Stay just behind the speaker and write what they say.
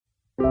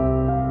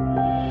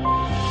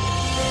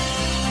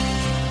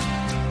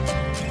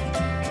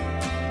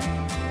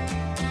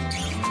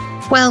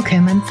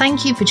Welcome and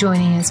thank you for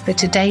joining us for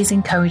today's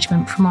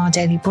encouragement from Our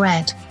Daily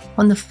Bread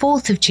on the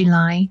 4th of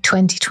July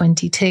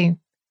 2022.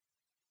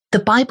 The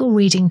Bible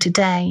reading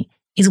today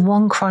is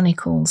 1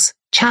 Chronicles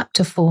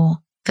chapter 4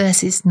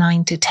 verses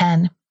 9 to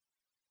 10.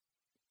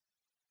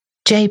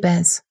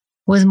 Jabez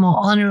was more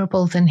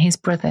honourable than his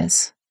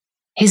brothers.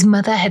 His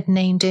mother had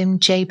named him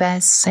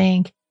Jabez,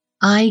 saying,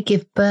 "I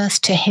give birth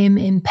to him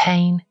in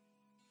pain."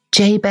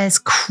 Jabez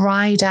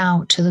cried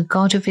out to the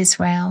God of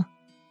Israel,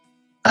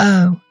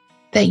 "Oh,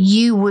 that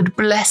you would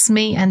bless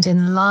me and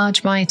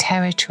enlarge my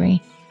territory.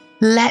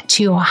 Let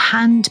your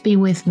hand be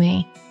with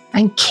me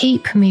and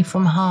keep me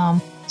from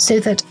harm, so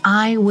that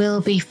I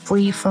will be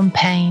free from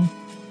pain."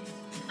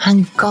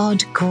 And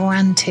God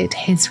granted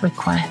his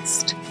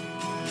request.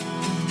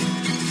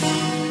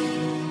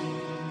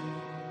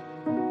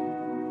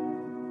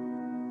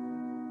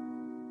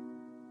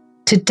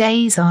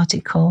 Today's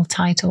article,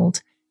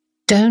 titled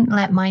 "Don't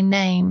Let My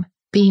Name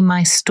Be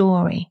My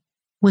Story,"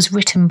 was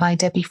written by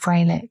Debbie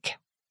Freilich.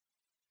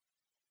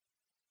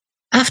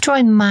 After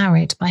I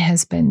married my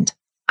husband,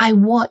 I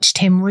watched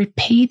him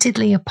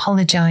repeatedly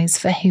apologize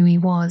for who he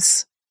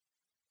was.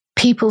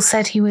 People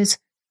said he was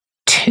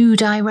too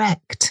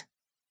direct,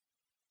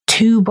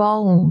 too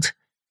bold,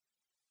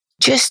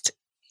 just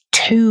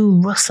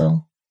too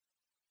Russell.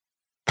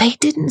 They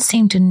didn't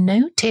seem to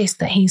notice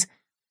that he's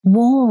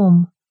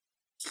warm,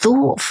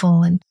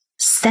 thoughtful, and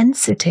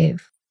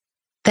sensitive.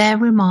 Their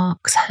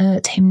remarks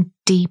hurt him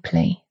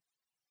deeply.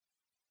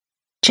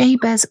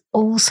 Jabez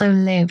also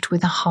lived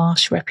with a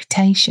harsh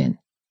reputation.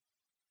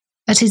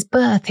 At his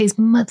birth, his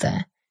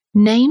mother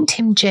named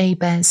him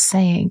Jabez,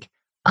 saying,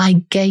 "I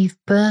gave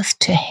birth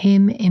to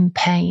him in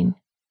pain."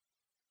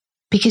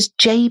 Because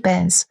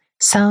Jabez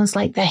sounds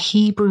like the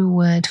Hebrew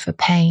word for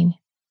pain.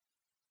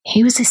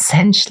 He was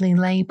essentially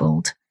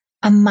labelled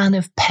a man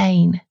of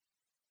pain.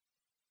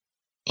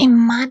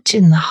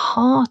 Imagine the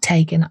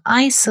heartache and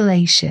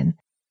isolation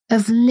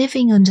of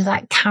living under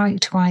that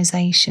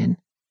characterization,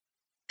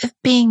 of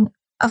being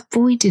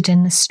avoided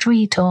in the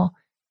street or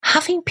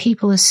having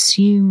people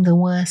assume the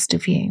worst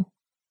of you.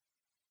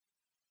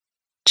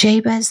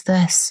 Jabez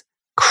thus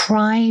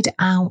cried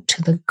out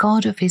to the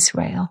God of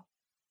Israel,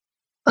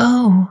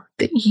 "Oh,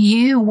 that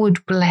you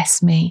would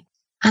bless me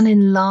and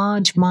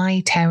enlarge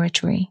my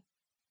territory."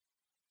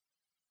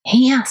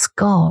 He asked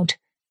God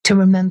to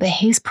remember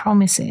his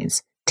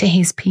promises to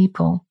his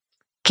people,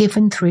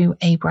 given through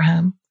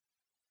Abraham,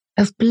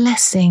 of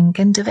blessing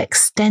and of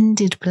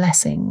extended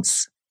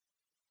blessings.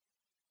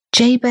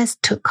 Jabez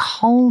took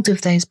hold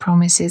of those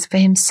promises for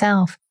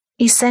himself,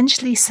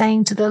 essentially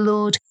saying to the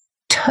Lord,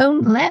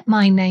 "Don't let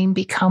my name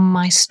become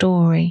my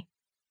story.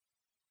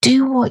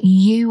 Do what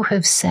you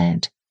have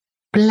said.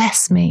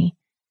 Bless me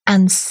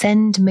and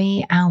send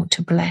me out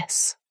to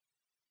bless."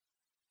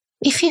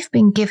 If you've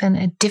been given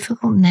a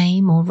difficult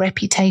name or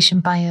reputation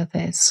by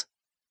others,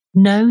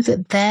 know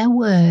that their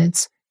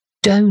words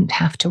don't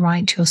have to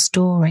write your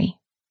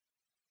story.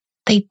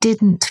 They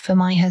didn't for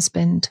my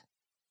husband.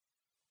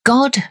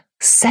 God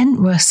sent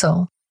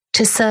Russell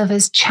to serve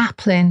as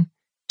chaplain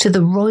to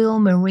the Royal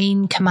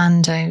Marine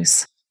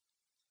Commandos.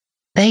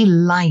 They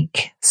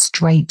like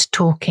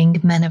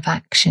straight-talking men of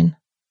action.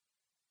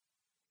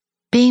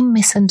 Being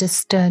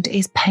misunderstood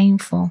is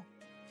painful,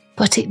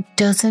 but it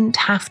doesn't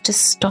have to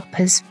stop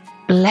us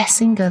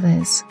blessing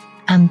others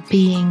and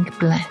being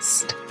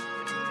blessed.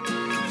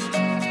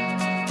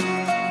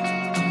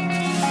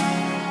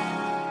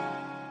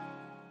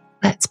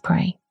 Let's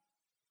pray.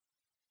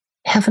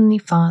 Heavenly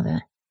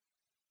Father,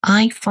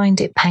 I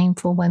find it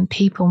painful when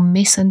people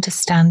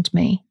misunderstand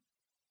me.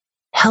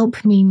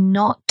 Help me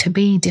not to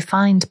be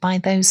defined by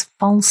those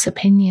false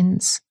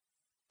opinions.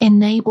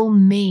 Enable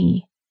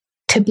me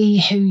to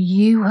be who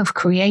you have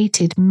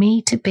created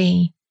me to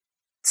be,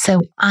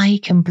 so I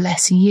can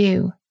bless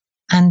you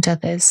and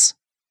others.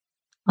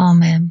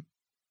 Amen.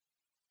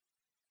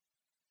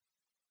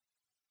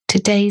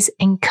 Today's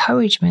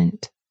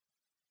encouragement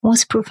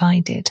was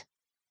provided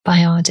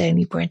by Our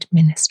Daily Bread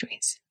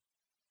Ministries.